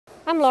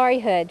I'm Laurie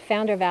Hood,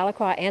 founder of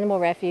Alaqua Animal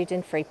Refuge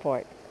in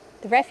Freeport.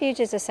 The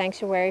Refuge is a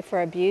sanctuary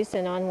for abused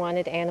and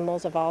unwanted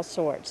animals of all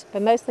sorts,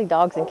 but mostly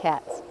dogs and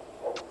cats.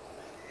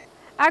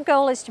 Our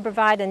goal is to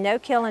provide a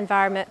no-kill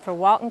environment for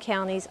Walton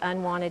County's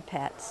unwanted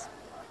pets.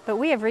 But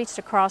we have reached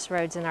a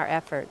crossroads in our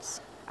efforts.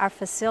 Our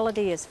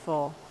facility is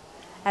full.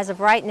 As of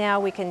right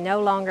now, we can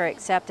no longer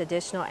accept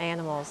additional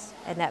animals,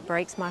 and that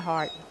breaks my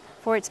heart.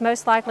 For it's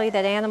most likely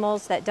that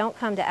animals that don't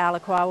come to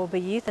Alaqua will be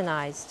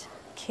euthanized,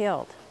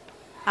 killed.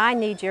 I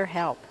need your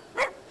help.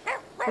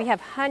 We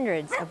have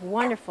hundreds of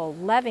wonderful,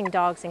 loving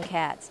dogs and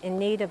cats in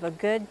need of a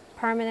good,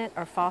 permanent,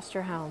 or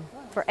foster home.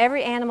 For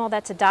every animal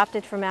that's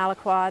adopted from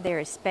Alaqua, there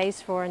is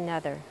space for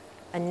another.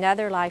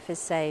 Another life is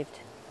saved.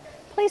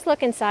 Please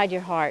look inside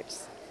your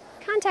hearts.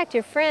 Contact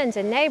your friends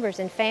and neighbors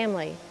and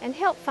family and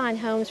help find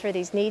homes for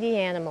these needy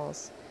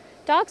animals.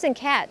 Dogs and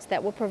cats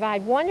that will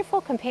provide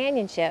wonderful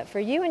companionship for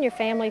you and your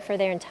family for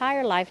their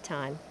entire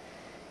lifetime.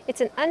 It's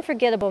an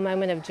unforgettable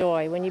moment of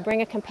joy when you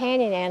bring a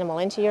companion animal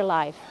into your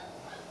life.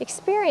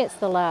 Experience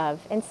the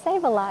love and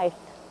save a life.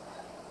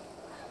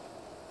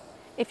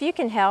 If you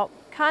can help,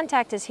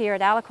 contact us here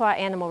at Alaqua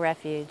Animal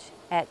Refuge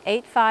at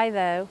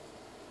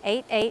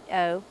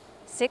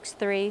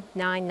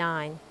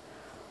 850-880-6399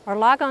 or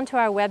log on to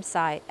our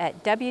website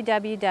at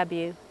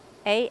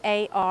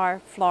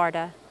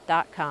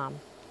www.aarflorida.com.